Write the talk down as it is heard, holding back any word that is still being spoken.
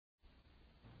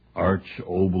Arch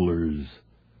Obler's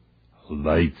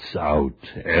Lights Out,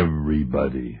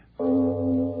 Everybody.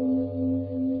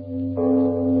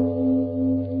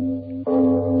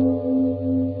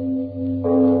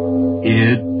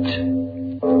 It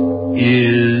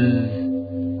is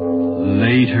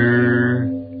later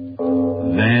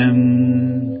than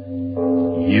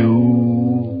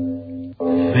you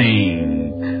think.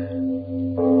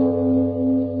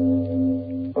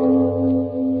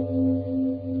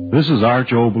 This is Arch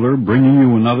Obler bringing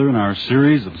you another in our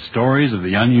series of stories of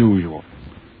the unusual.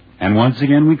 And once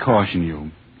again we caution you,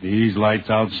 these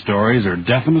lights-out stories are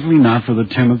definitely not for the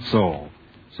timid soul.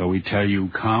 So we tell you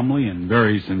calmly and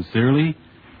very sincerely,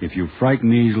 if you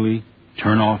frighten easily,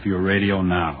 turn off your radio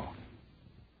now.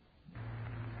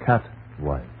 Cut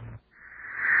one.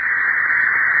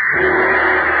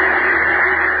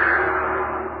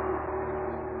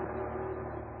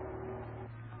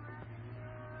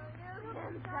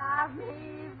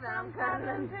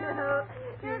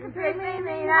 You can treat me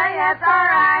mean, that's all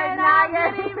right. Now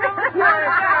get even with Cut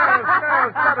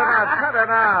it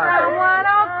out. I want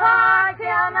to park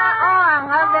till now. Oh, I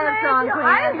love that song,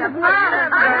 Queen. It's a fun.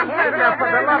 For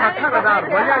the love of cut it out,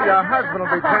 will you? Your husband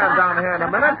will be coming down here in a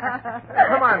minute.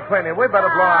 Come on, Queenie, we better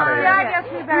blow out of here. I guess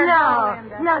we better go,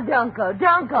 Linda. No, don't go.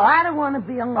 I don't want to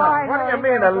be alone. What do you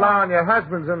mean alone? Your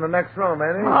husband's in the next room,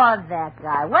 ain't he? Oh, that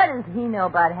guy. What does he know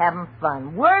about having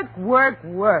fun? Work.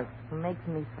 It makes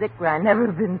me sick where I've never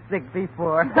been sick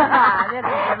before.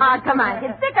 Come on,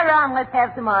 kid. Stick around. Let's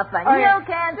have some more fun. You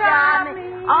can't stop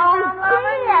me. Oh,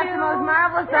 gee, that's the most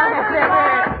marvelous song I've ever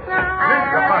heard.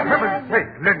 Linda, for heaven's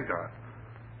sake, Linda.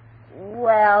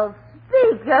 Well,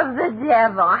 speak of the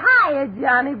devil. Hiya,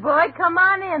 Johnny boy. Come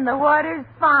on in. The water's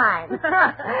fine.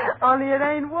 Only it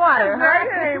ain't water, huh?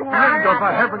 It ain't water. Linda,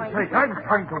 for heaven's sake, I'm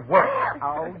trying to work.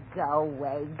 Oh, go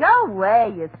away.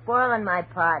 You're spoiling my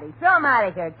party. Throw him out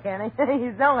of here, Kenny.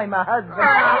 He's only my husband.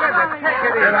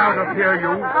 Get out of here,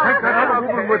 you. Take that other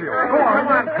woman with you. Go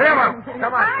on, clear up.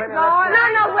 Come on, Queenie.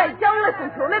 No, wait. Don't listen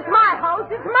to him. It's my house.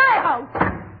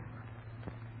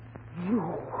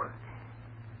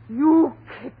 You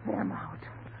kick them out.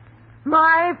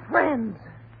 My friends.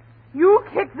 You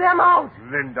kick them out.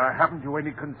 Linda, haven't you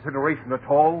any consideration at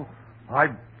all? I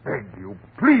begged you,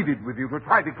 pleaded with you to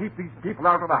try to keep these people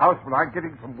out of the house when I'm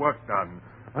getting some work done.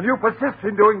 And you persist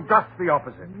in doing just the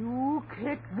opposite. You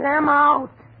kick them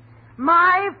out.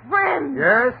 My friends.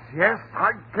 Yes,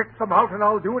 I kicked them out, and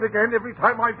I'll do it again every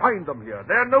time I find them here.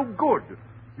 They're no good.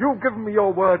 You've given me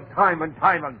your word time and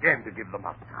time again to give them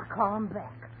up. I'll call them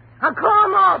back. I'll call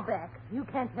them all back. You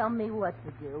can't tell me what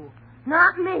to do.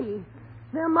 Not me.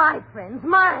 They're my friends,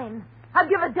 mine. I'll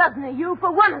give a dozen of you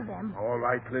for one of them. All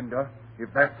right, Linda.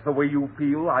 If that's the way you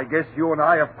feel, I guess you and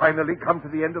I have finally come to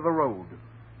the end of the road.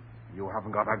 You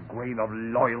haven't got a grain of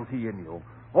loyalty in you.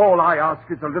 All I ask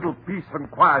is a little peace and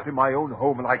quiet in my own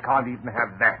home, and I can't even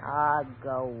have that. Ah,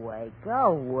 go away.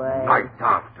 Night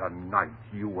after night,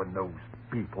 you and those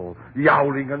people,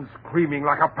 yowling and screaming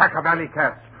like a pack of alley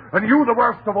cats. And you the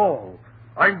worst of all.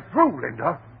 I'm through,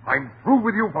 Linda. I'm through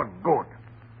with you for good.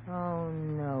 Oh,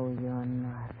 no, you're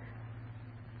not.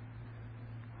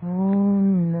 Oh,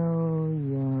 no,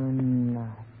 you're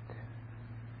not.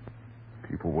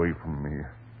 Keep away from me.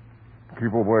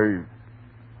 Keep away.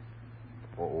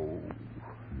 Oh,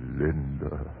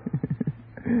 Linda.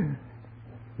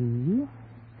 See?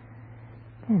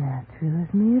 You're not through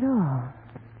with me at all.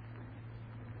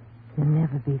 You'll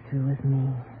never be through with me.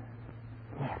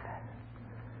 Never.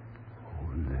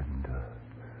 Oh, Linda.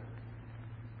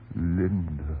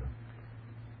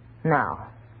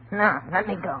 No, let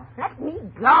me go. Let me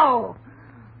go.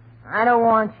 I don't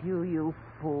want you, you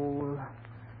fool.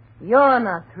 You're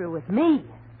not through with me.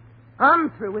 I'm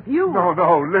through with you. No,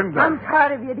 Linda. I'm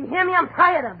tired of you. Do you hear me? I'm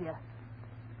tired of you.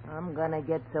 I'm going to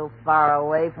get so far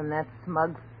away from that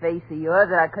smug face of yours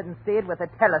that I couldn't see it with a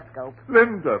telescope.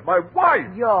 Linda, my wife.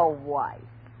 Your wife.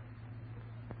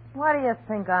 Why do you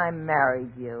think I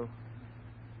married you?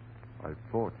 I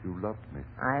thought you loved me.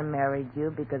 I married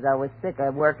you because I was sick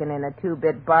of working in a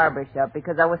two-bit barber shop,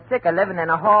 because I was sick of living in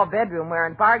a hall bedroom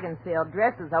wearing bargain sale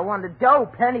dresses. I wanted dough,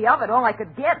 plenty of it, all I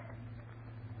could get.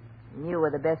 And you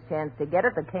were the best chance to get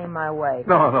it that came my way.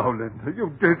 No, Linda, you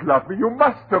did love me. You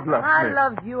must have loved me. I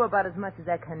loved you about as much as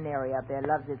that canary out there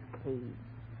loves its cage.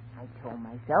 I told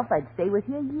myself I'd stay with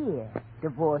you a year,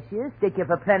 divorce you, stick you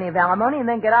for plenty of alimony, and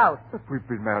then get out. But we've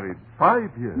been married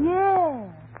 5 years. Yeah,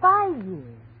 5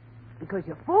 years. Because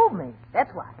you fooled me,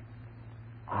 that's why.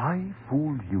 I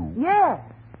fooled you? Yeah.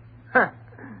 Huh.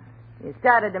 You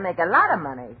started to make a lot of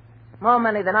money. More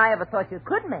money than I ever thought you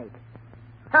could make.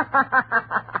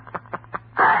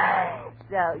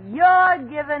 So you're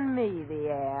giving me the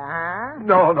air, huh?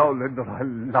 No, Linda, I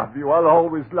love you. I'll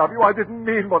always love you. I didn't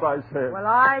mean what I said. Well,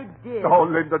 I did. Oh,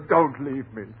 Linda, don't leave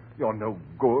me. You're no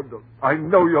good. I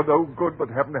know you're no good, but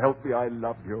heaven help me, I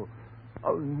love you.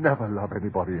 I'll never love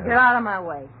anybody else. Get out of my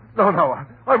way. No,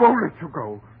 I won't let you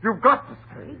go. You've got to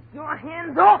stay. Keep your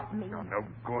hands off me. You're no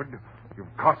good.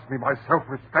 You've cost me my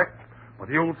self-respect. But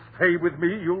you'll stay with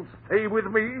me,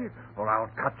 or I'll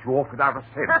cut you off without a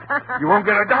cent. You won't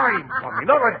get a dime from me,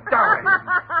 not a dime.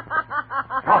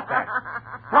 Stop that.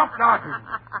 Stop laughing.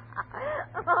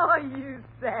 Oh, you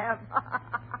Sam.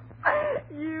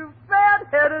 You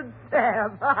fat-headed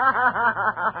Sam.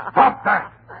 Stop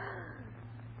that.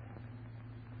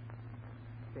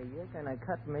 So you're going to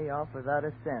cut me off without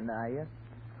a cent, are you?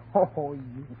 Oh,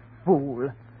 you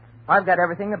fool. I've got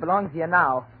everything that belongs to you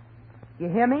now. You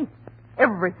hear me?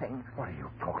 Everything. What are you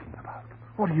talking about?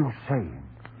 What are you saying?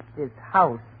 This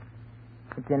house.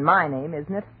 It's in my name,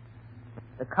 isn't it?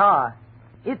 The car.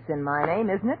 It's in my name,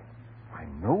 isn't it? I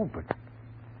know, but...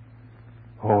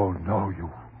 Oh, no,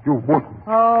 you wouldn't.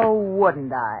 Oh,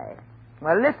 wouldn't I?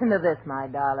 Well, listen to this, my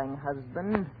darling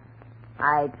husband.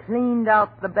 I cleaned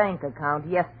out the bank account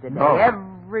yesterday. No.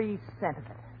 Every cent of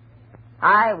it.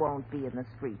 I won't be in the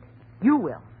street. You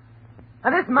will.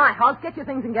 Now, this is my house. Get your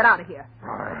things and get out of here.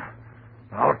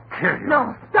 I'll kill you.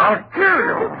 No, stop. I'll kill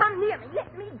you. You come near me.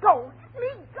 Let me go. Let me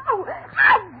go.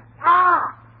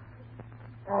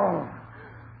 Oh.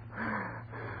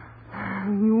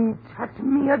 You touch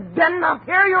me again, I'll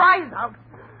tear your eyes out.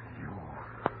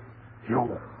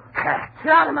 You cat.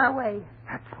 Get out of my way.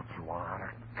 That's what you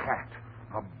are, a cat.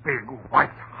 A big, white,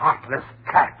 heartless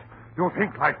cat. You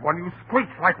think like one, you screech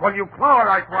like one, you claw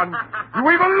like one. You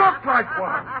even look like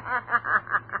one.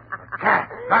 A cat.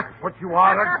 That's what you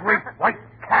are, a great white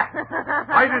cat.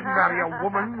 I didn't marry a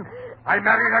woman. I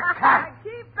married a cat.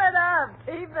 Keep it up.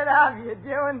 Keep it up. You're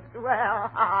doing swell.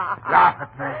 Laugh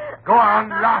at me. Go on,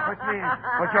 laugh at me.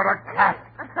 But you're a cat.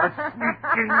 A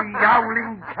sneaking,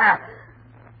 yowling cat.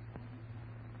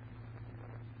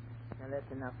 Now,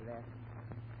 that's enough of that.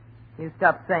 You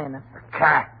stop saying it. A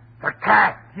cat. A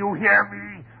cat. You hear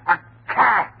me? A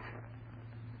cat.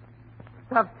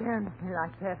 Stop staring at me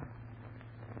like that.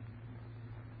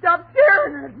 Stop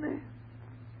staring at me.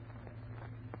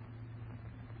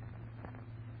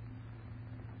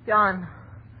 John,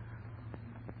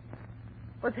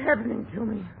 what's happening to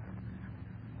me?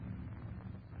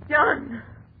 John,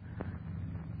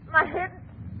 my head,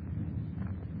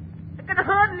 I can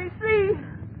hardly see.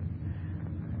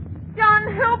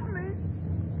 John, help me.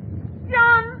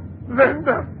 John.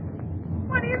 Linda.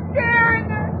 What are you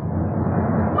staring at?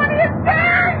 What are you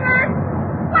staring at?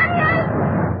 What are you...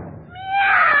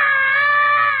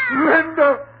 Meow! Linda.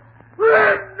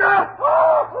 Linda. Oh.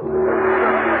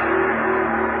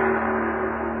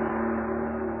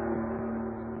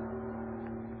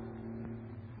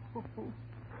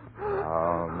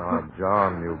 Now,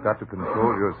 John, you've got to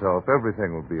control yourself.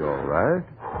 Everything will be all right.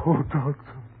 Oh,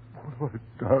 doctor. What have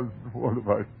I done? What have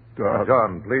I done?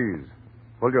 John, please,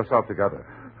 pull yourself together.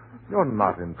 You're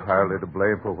not entirely to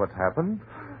blame for what's happened.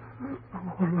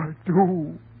 What did I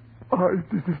do? I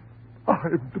did it.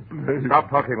 I'm to blame. Stop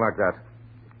talking like that.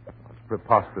 It's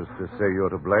preposterous to say you're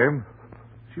to blame.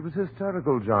 She was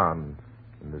hysterical, John.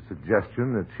 And the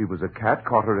suggestion that she was a cat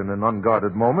caught her in an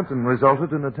unguarded moment and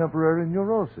resulted in a temporary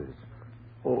neurosis.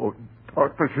 Oh,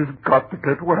 doctor, she's got to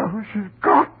get well. She's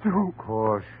got to. Of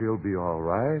course, she'll be all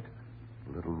right.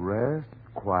 A little rest,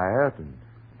 quiet, and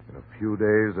in a few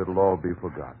days it'll all be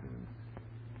forgotten.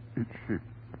 Is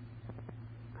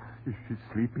she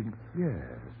sleeping?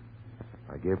 Yes.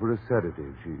 I gave her a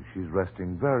sedative. She's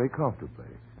resting very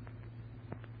comfortably.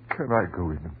 Can I go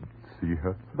in and see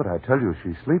her? But I tell you,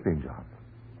 she's sleeping, John.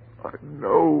 I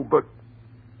know, but...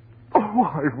 Oh,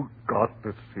 I've got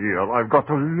to see her. I've got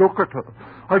to look at her.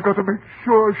 I've got to make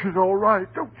sure she's all right.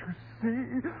 Don't you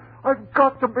see? I've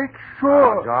got to make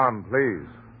sure. Now, John, please.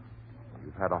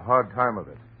 You've had a hard time of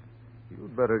it.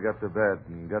 You'd better get to bed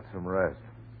and get some rest.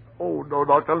 Oh, no,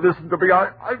 doctor, listen to me.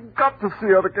 I've got to see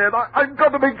her again. I've got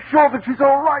to make sure that she's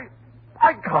all right.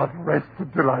 I can't rest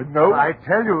until I know. I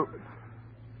tell you...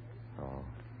 Oh,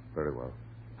 very well.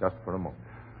 Just for a moment.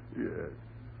 Yes.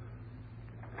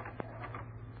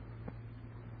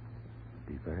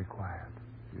 Be very quiet.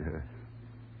 Yes.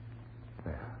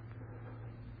 There.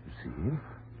 You see?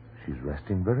 She's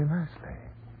resting very nicely.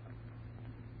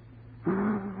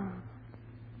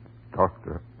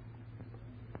 Doctor,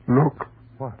 look.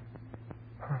 What?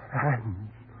 Her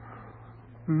hands.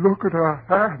 Look at her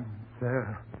hands.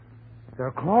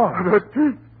 They're claws. And her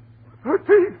teeth. Her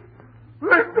teeth.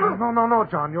 Linda! No,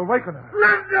 John. You'll waken her.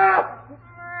 Linda!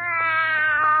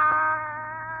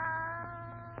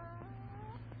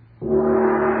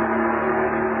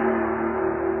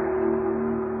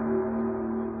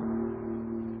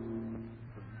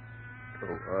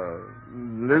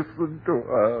 to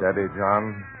her. Steady,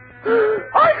 John.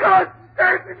 I can't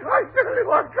stand it. I tell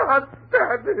you, I can't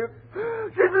stand it.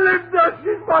 She's Linda.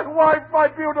 She's my wife, my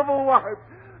beautiful wife.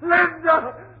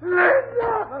 Linda!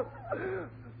 Linda!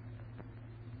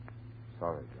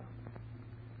 Sorry, John.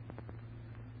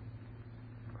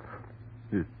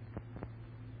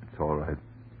 It's all right.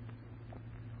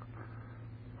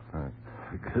 I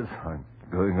guess I'm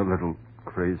going a little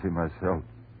crazy myself.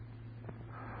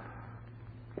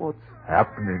 What's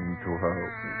happening to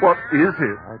her? What is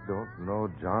it? I don't know,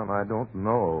 John. I don't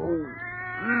know.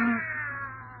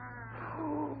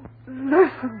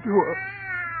 Listen to her.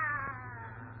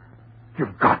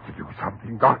 You've got to do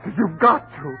something, Doctor. You've got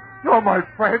to. You're my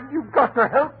friend. You've got to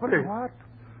help me. What?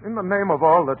 In the name of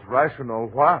all that's rational,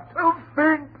 what? Well,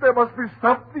 think. There must be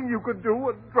something you can do.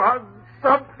 A drug,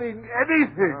 something,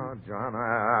 anything. Oh, John,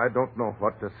 I don't know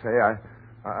what to say.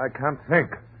 I can't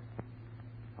think.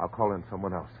 I'll call in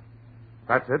someone else.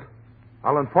 That's it.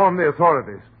 I'll inform the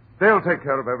authorities. They'll take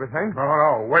care of everything.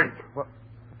 No, wait. What's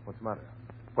the matter?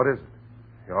 What is it?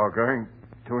 You're going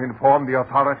to inform the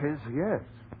authorities? Yes.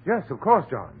 Yes, of course,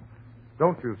 John.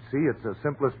 Don't you see it's the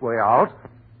simplest way out?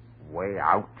 Way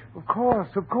out? Of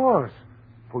course, of course.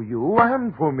 For you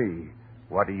and for me.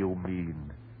 What do you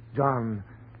mean? John,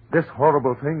 this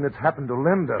horrible thing that's happened to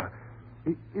Linda,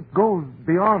 it goes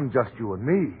beyond just you and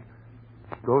me.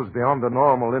 It goes beyond the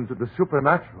normal into the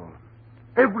supernatural.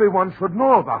 Everyone should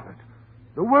know about it.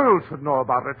 The world should know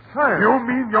about it. Science. You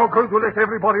mean you're going to let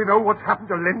everybody know what's happened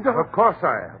to Linda? Of course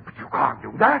I am. But you can't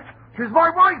do that. She's my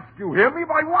wife. Do you hear me?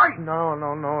 My wife. No.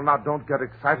 Now, don't get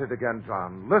excited again,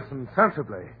 John. Listen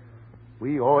sensibly.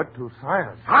 We owe it to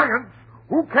science. Science?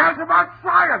 Who cares about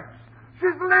science?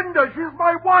 She's Linda. She's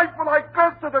my wife, and I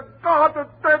curse her to God to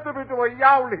turn them into a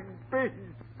yowling beast.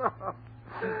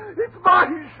 It's my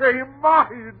shame,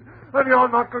 mine. And you're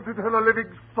not going to tell a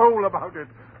living soul about it.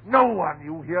 No one,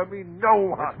 you hear me? No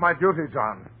one. It's my duty,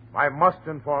 John. I must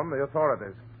inform the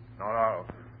authorities. No.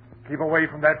 Keep away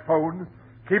from that phone.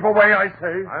 Keep away, I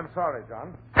say. I'm sorry,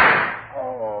 John.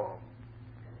 Oh.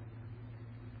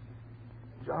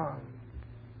 John,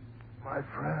 my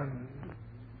friend.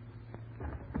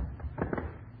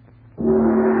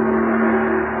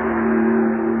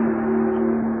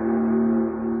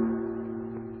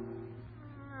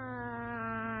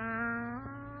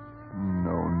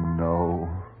 No.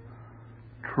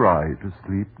 Try to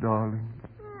sleep, darling.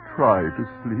 Try to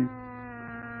sleep.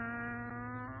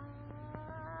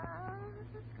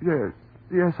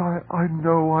 Yes, I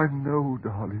know,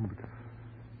 darling.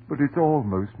 But it's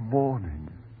almost morning.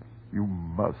 You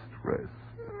must rest.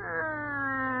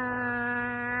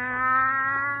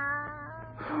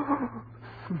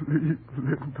 Sleep,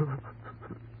 Linda.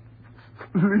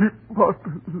 Sleep, my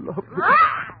beloved.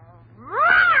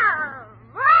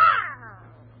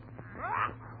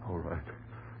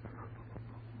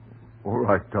 All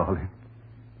right, darling.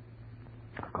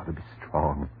 I've got to be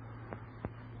strong.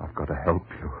 I've got to help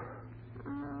you.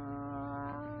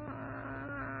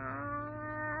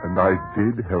 And I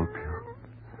did help you.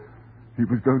 He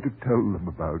was going to tell them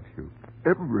about you.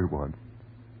 Everyone.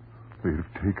 They'd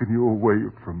have taken you away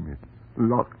from me,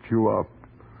 locked you up,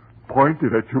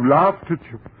 pointed at you, laughed at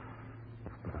you.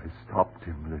 But I stopped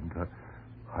him, Linda.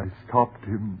 I stopped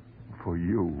him for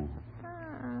you.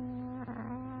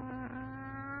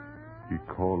 He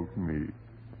called me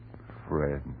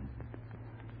friend.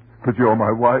 But you're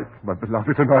my wife, my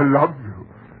beloved, and I love you.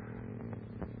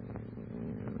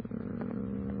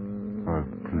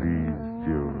 I've pleased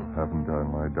you, haven't I,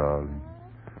 my darling?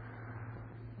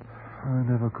 I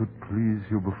never could please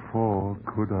you before,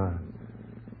 could I?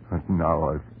 And now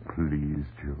I've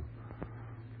pleased you.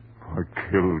 I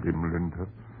killed him, Linda.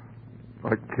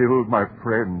 I killed my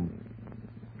friend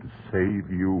to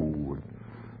save you.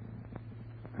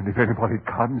 And if anybody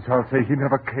comes, I'll say he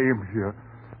never came here.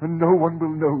 And no one will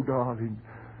know, darling.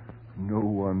 No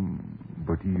one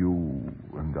but you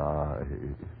and I.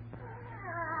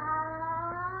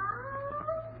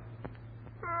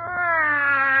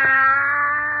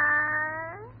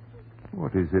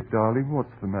 What is it, darling?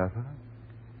 What's the matter?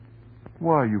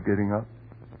 Why are you getting up?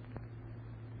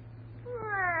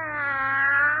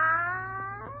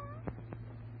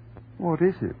 What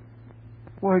is it?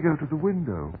 Why go to the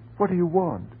window? What do you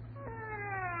want?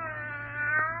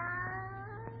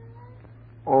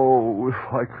 Oh,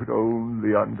 if I could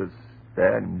only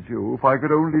understand you. If I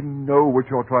could only know what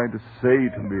you're trying to say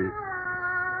to me.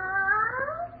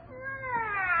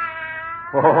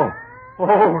 Oh,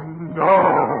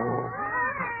 no.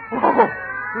 Oh,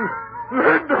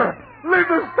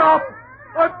 Linda, stop.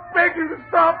 I beg you to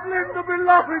stop. Linda,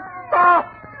 beloved, stop.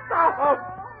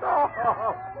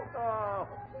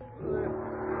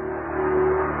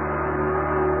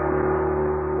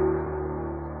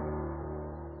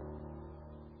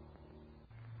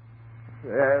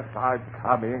 Yes, I'm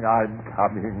coming.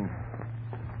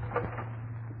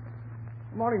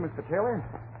 Good morning, Mr. Taylor.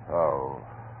 Oh,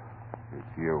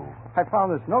 it's you. I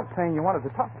found this note saying you wanted to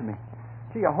talk to me.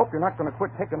 Gee, I hope you're not going to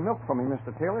quit taking milk from me,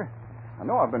 Mr. Taylor. I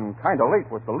know I've been kind of late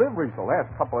with deliveries the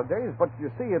last couple of days, but you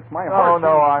see, it's my heart.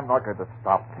 No, I'm not going to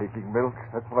stop taking milk.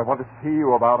 That's what I want to see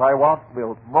you about. I want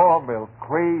milk, more milk,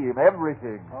 cream,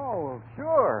 everything. Oh,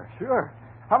 sure.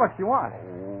 How much do you want?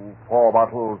 Oh, 4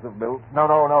 bottles of milk.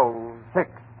 No, 6.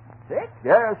 6?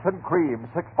 Yes, and cream.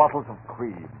 6 bottles of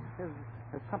cream.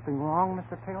 Is something wrong,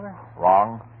 Mr. Taylor?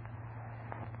 Wrong?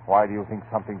 Why do you think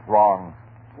something's wrong?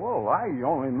 Well, I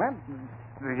only meant...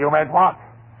 You meant what?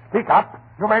 Speak up.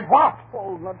 You meant what?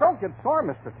 Oh, now, don't get sore,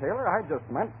 Mr. Taylor. I just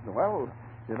meant, well,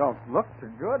 you don't look too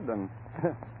good, and,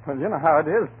 well, you know how it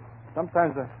is.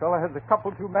 Sometimes a fella has a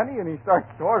couple too many, and he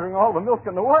starts ordering all the milk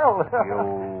in the world.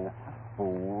 You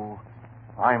fool.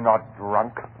 I'm not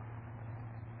drunk.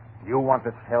 You want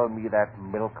to sell me that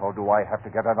milk, or do I have to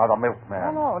get another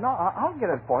milkman? No, I'll get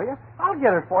it for you.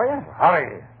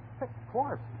 Hurry. 6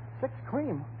 quarts, 6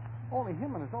 cream. Only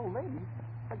him and his old lady.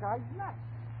 The guy's nuts.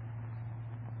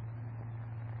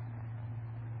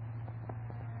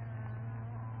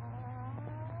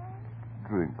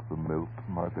 Drink the milk,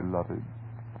 my beloved.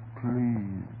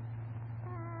 Please.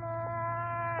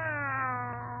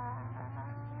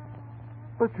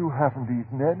 But you haven't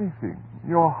eaten anything.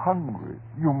 You're hungry.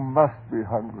 You must be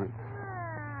hungry.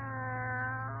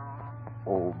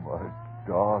 Oh, my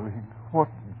darling, what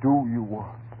do you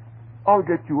want? I'll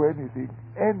get you anything.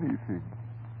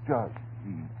 Just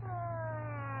eat.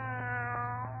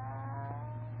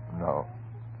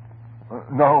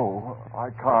 No, I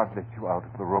can't let you out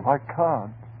of the room. I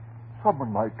can't.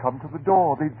 Someone might come to the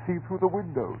door. They'd see through the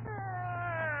windows.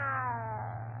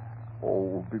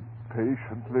 Oh, be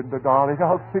patient, Linda, darling.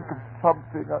 I'll think of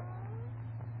something.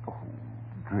 Oh,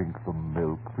 drink the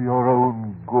milk for your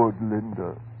own good,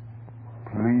 Linda.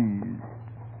 Please.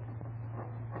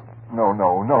 No,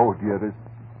 dearest.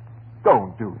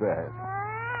 Don't do that.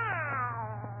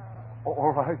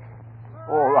 All right,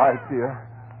 dear.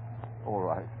 All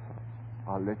right.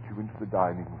 I'll let you into the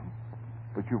dining room.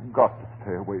 But you've got to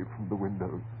stay away from the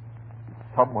windows. If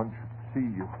someone should see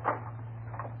you.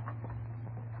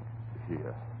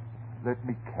 Here. Let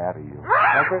me carry you.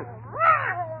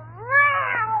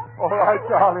 All right,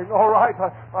 darling. All right.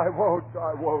 I won't.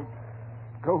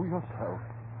 Go yourself.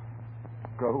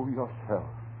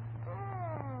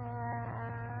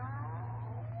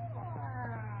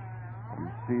 You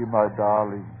see, my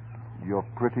darling, your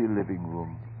pretty living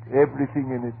room.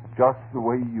 Everything in it just the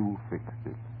way you fixed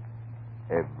it.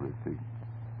 Everything.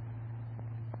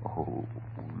 Oh,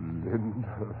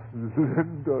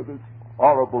 Linda, this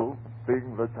horrible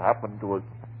thing that's happened to us.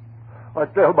 I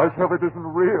tell myself it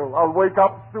isn't real. I'll wake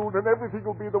up soon and everything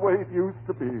will be the way it used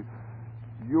to be.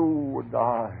 You and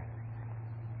I.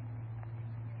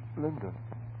 Linda,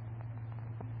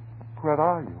 where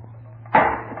are you?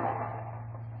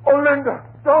 Oh, Linda,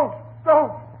 don't,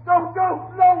 no,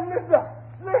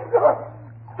 Linda,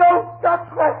 don't touch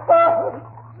my phone,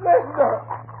 Linda,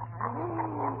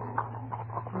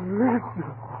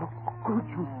 how could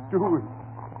you do it?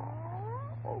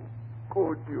 How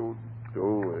could you do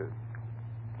it?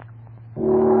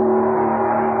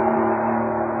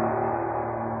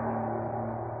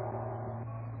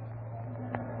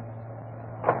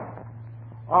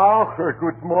 Oh,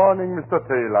 good morning, Mr.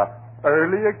 Taylor.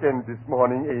 Early again this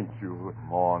morning, ain't you?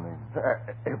 Morning.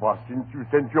 Ever since you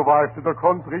sent your wife to the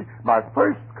country, my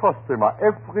first customer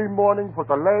every morning for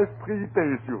the last 3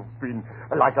 days you've been.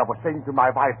 Like I was saying to my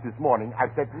wife this morning,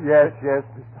 I said... Yes,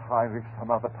 Mr. Heinrich,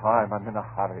 some other time. I'm in a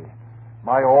hurry.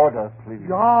 My order, please.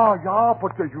 Yeah,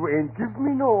 but you ain't give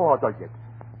me no order yet.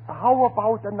 How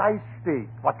about a nice steak,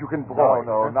 what you can broil?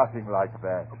 No, nothing like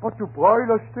that. But you broil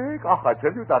a steak? I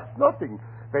tell you, that's nothing.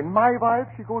 When my wife,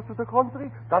 she goes to the country,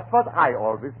 that's what I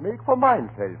always make for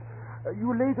myself.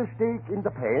 You lay the steak in the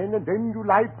pan, and then you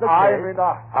light the gas. I'm in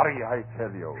a hurry, I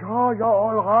tell you. Yeah,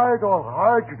 all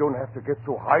right. You don't have to get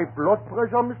so high blood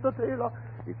pressure, Mr. Taylor.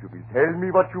 If you will tell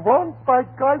me what you want, by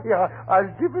golly,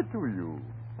 I'll give it to you.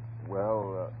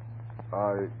 Well,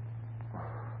 I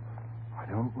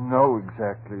don't know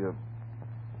exactly. A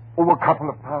couple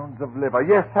of pounds of liver.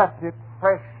 Yes, that's it.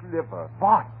 Fresh liver.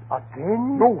 What?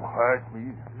 Again? You heard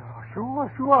me. Sure,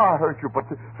 I heard you, but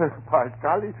by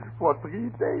golly, for 3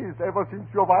 days, ever since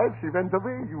your wife, she went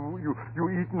away, you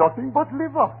eat nothing but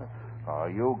liver. Are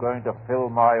you going to fill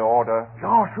my order?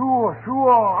 Yeah, sure,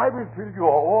 I will fill your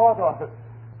order.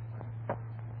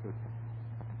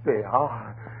 There.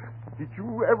 Did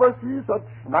you ever see such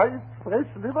nice, fresh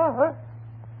liver, huh?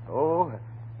 Oh,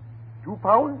 2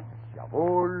 pounds?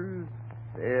 Jawohl.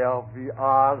 There we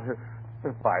are.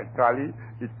 By golly,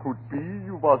 it could be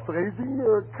you was raising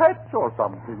cats or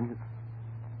something.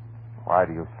 Why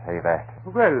do you say that?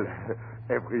 Well,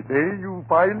 every day you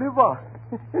buy liver.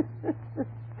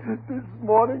 This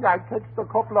morning I catched a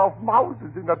couple of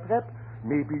mouses in a trap.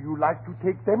 Maybe you like to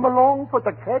take them along for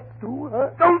the cat too, huh?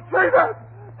 Don't say that!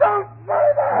 Don't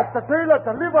say that! Mr. Taylor,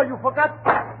 the liver you forgot.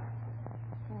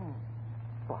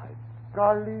 By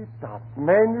golly, that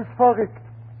man is correct.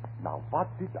 Now, what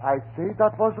did I say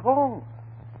that was wrong?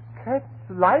 Cats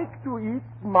like to eat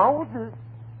mouses.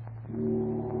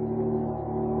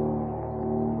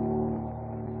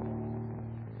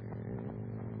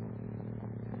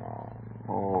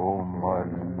 Oh, my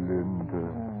Linda.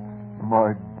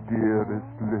 My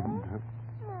dearest Linda.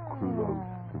 Close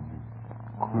to me.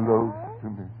 Close to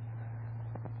me.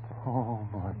 Oh,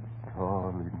 my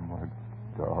darling, my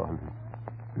darling.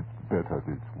 It's better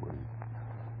this way.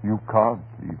 You can't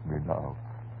leave me now.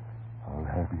 I'll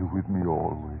have you with me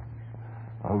always.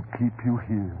 I'll keep you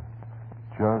here.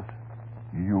 Just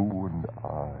you and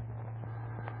I.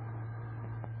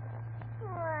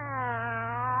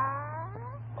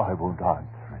 I won't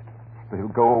answer it. They'll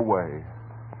go away.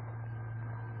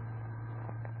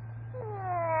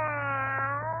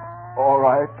 All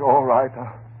right.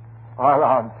 I'll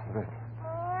answer it.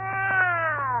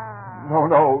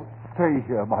 No. Stay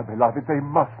here, my beloved. They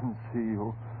mustn't see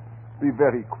you. Be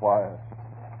very quiet.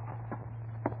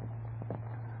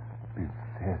 Be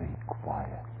very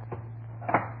quiet.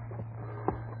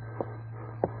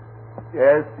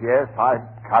 Yes, I'm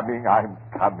coming.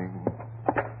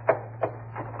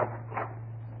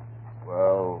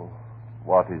 Well,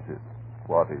 what is it?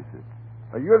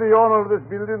 Are you the owner of this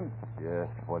building? Yes,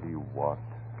 what do you want?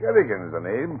 Kerrigan is the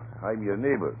name. I'm your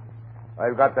neighbor.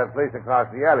 I've got that place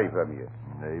across the alley from you.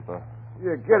 Neighbor?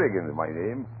 Yeah, Kerrigan is my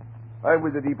name. I'm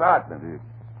with the department.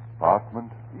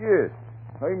 Department? Yes.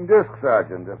 I'm desk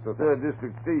sergeant at the 3rd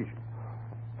District Station.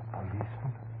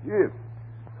 Policeman? Yes.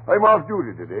 I'm off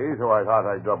duty today, so I thought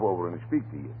I'd drop over and speak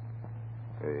to you.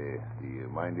 Do you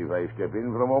mind if I step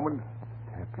in for a moment?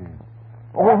 Step in.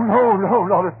 Oh, no,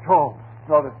 not at all.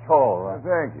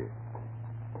 Thank you.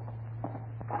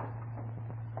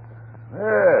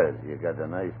 Well, you got a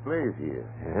nice place here.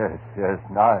 Yes,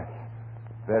 nice.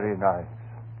 Very nice.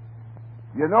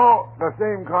 You know, the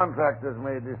same contractors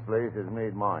made this place as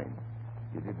made mine.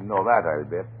 You didn't know that, I'll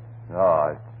bet.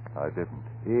 No, I didn't.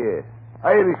 Yes.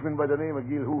 Irishman by the name of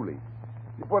Gil Hooley.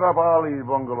 He put up all these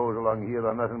bungalows along here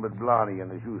on nothing but blarney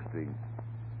and a shoestring.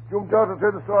 Jumped out a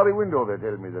 10-story window, they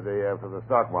tell me, the day after the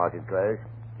stock market crash.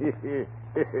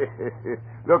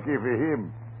 Lucky for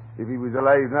him. If he was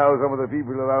alive now, some of the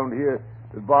people around here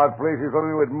that bought places from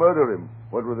him would murder him.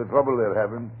 What with the trouble they're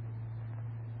having?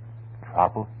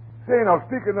 Trouble? Say, now,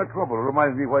 speaking of trouble,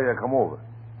 reminds me why I come over.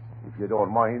 If you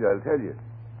don't mind, I'll tell you.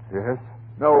 Yes?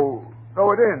 No,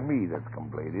 it ain't me that's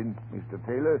complaining, Mr.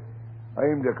 Taylor.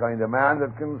 I'm the kind of man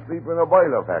that can sleep in a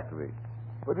boiler factory.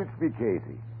 But it's me,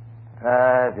 Katie.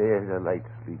 There's a light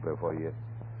sleeper for you.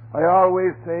 I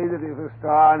always say that if a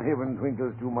star in heaven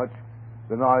twinkles too much,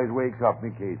 the noise wakes up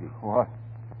me, Katie.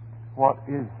 What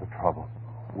is the trouble?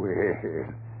 Well,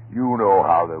 you know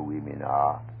how the women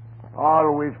are.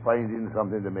 Always finding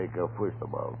something to make a fuss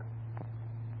about.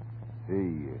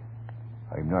 Hey,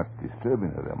 I'm not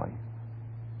disturbing her, am I?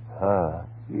 Her?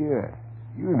 Yeah.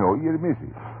 You know, your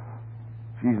missus.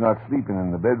 She's not sleeping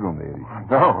in the bedroom there, is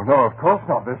she? No, of course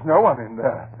not. There's no one in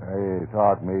there. I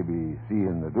thought maybe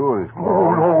seeing the door is closed.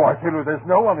 Oh, no, I tell you, there's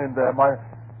no one in there. My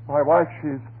wife,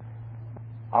 she's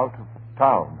out of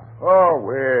town. Oh,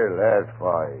 well, that's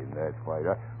fine.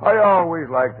 I always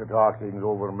like to talk things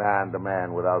over man to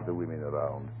man without the women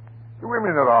around. The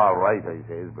women are all right, I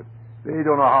says, but they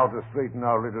don't know how to straighten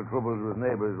our little troubles with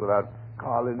neighbors without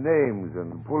calling names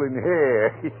and pulling hair.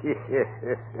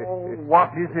 Oh,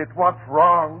 what is it? What's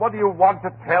wrong? What do you want to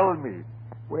tell me?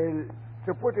 Well,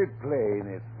 to put it plain,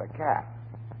 it's the cat.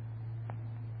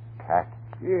 Cat?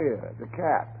 Yeah, the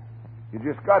cat. You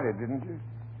just got it, didn't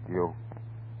you?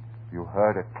 You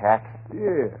heard a cat?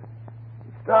 Yeah.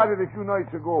 It started a few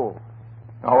nights ago.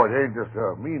 Now, it ain't just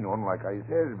a mean one, like I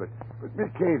says, but Miss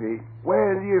Katie,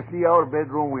 well, you see our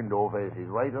bedroom window faces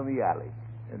right on the alley.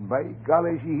 And by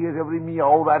golly, she hears every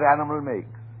meow that animal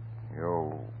makes.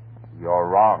 You're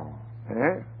wrong.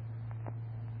 Eh?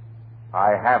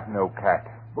 I have no cat.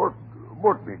 But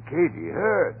Miss Katie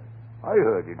heard. I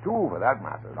heard it too, for that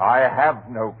matter. I have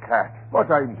no cat. But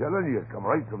I'm telling you, it come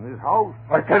right from this house.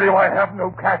 I tell you, I have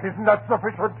no cat. Isn't that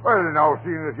sufficient? Well, now,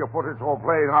 seeing as you put it so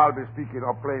plain, I'll be speaking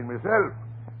up plain myself.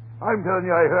 I'm telling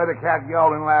you, I heard a cat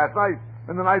yowling last night,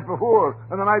 and the night before,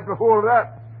 and the night before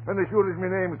that. And as sure as my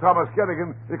name's Thomas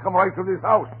Kerrigan, they come right to this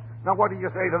house. Now, what do you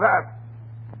say to that?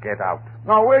 Get out.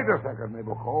 Now, wait a second, my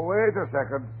bucko. Wait a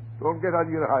second. Don't get on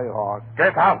your high horse.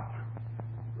 Get out.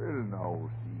 Well, now,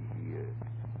 see here.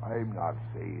 I'm not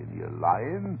saying you're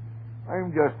lying.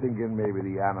 I'm just thinking maybe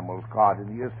the animal's caught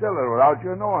in your cellar without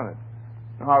you knowing it.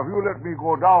 Now, if you let me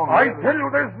go down... I tell you,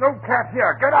 there's no cat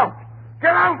here. Get out.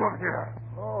 Get out of here.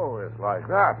 Oh, it's like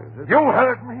that, is it? You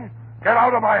heard me. Get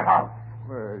out of my house.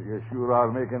 Well, you sure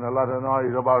are making a lot of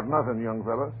noise about nothing, young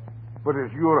fella. But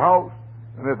it's your house.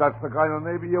 And if that's the kind of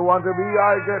neighbor you want to be,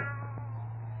 I guess...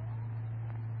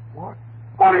 What?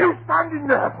 What are you standing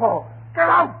there for? Get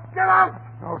out. Get out.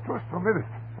 Now, just a minute.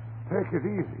 Take it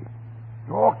easy.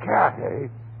 No cat, eh?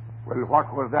 Well, what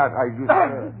was that I just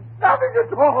heard? Nothing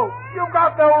at all. You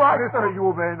got no right Mister,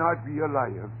 you may not be a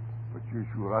liar, but you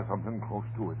sure are something close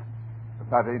to it. If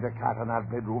that ain't a cat in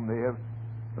that bedroom there,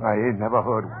 then I ain't never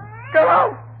heard one. Get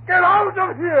out. Get out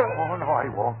of here. Oh, no, I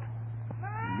won't.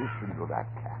 Listen to that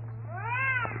cat.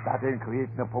 If that ain't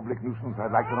creating a public nuisance,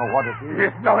 I'd like to know what it is.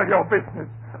 It's none of your business.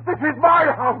 This is my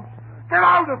house. Get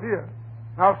out of here.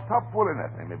 Now, stop pulling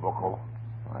at me, bucko.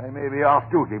 I may be off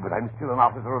duty, but I'm still an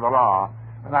officer of the law.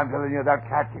 And I'm telling you, that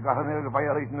cat you got in there is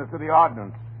violating the city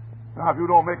ordinance. Now, if you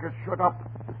don't make it shut up,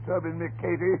 disturbing me,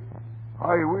 Katie,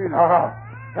 I will.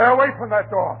 Stay away from that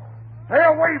door. Stay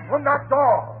away from that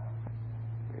door.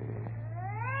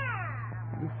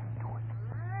 Listen to it.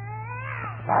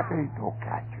 That ain't no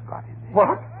cat you got in there.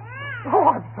 What? Oh,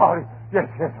 I'm sorry. Yes,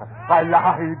 I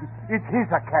lied. It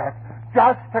is a cat.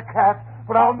 Just a cat.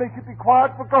 But I'll make it be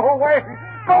quiet, but go away.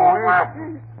 Go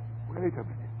away. Wait a minute.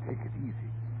 Take it easy.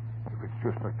 If it's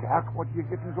just a cat, what are you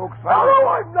getting so excited? No,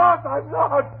 I'm not.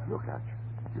 Look at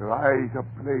you. Your eyes are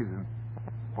blazing.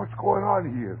 What's going on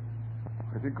here?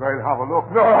 I think I'll have a look.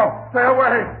 No, stay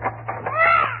away.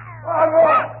 Oh,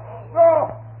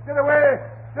 no. Get away.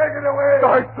 Take it away.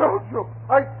 I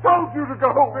told you to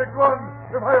go. Big one.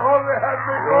 If I only had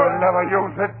big one. You'll never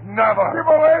use it. Never. Keep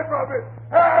away from it.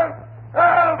 Help.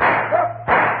 Help.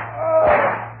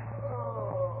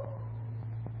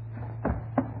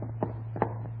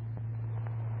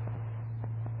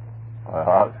 I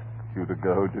asked you to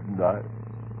go, didn't I?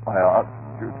 I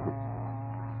asked you to.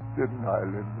 Didn't I,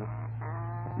 Linda?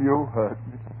 You hurt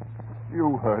me.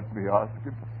 You hurt me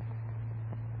asking.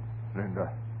 Linda,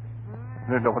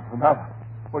 what's the matter?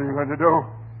 What are you going to do?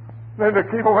 Linda,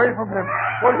 keep away from him.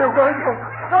 What are you going to do?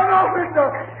 No, Linda.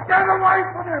 Get away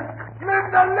from him.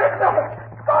 Linda.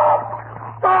 Stop.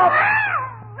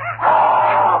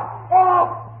 Oh,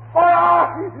 my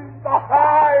eyes.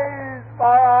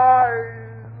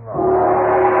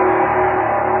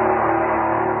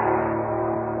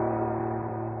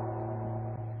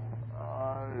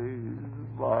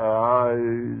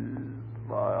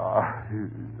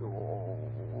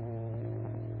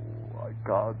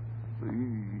 God,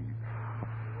 see.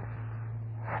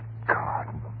 God,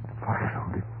 if I could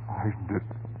only find it.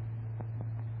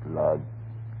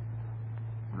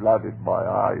 Blood in my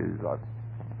eyes.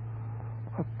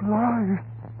 I'm blind.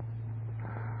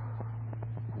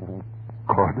 Oh,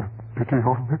 God, have pity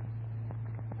on me.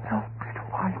 Help me to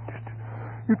find it.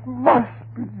 It must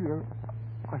be here.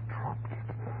 I dropped it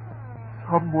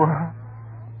somewhere.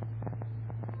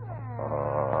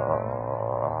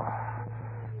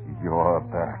 You're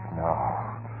back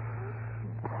now,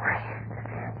 pressing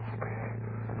against me.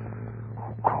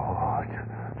 Oh, God,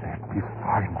 let me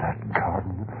find that gun.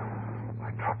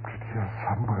 I dropped it here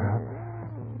somewhere.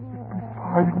 Let me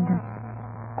find it.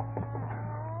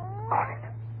 Got it.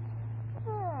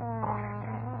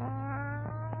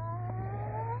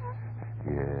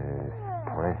 Yes,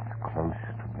 press close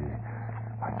to me.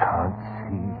 I can't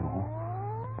see you.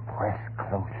 Press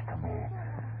close to me.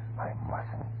 I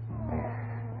mustn't miss.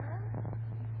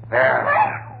 There.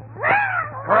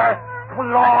 Press,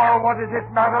 claw, what does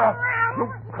it matter? You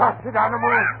cursed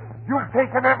animal. You've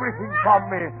taken everything from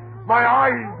me. My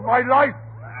eyes, my life.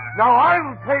 Now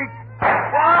I'll take...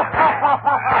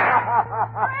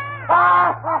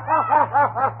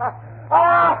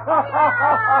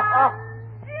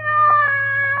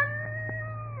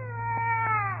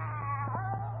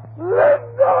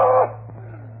 Linda!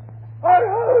 I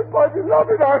heard, my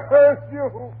beloved, I heard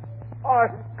you.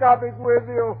 I'm coming with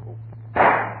you.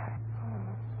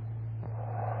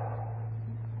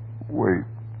 Wait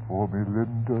for me,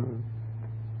 Linda,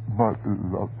 my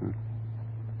beloved.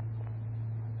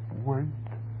 Wait.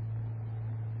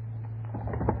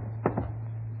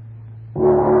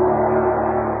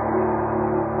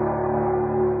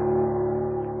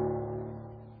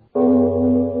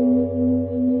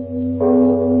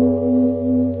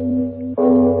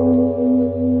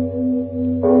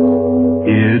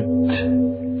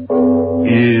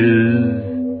 is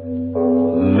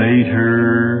later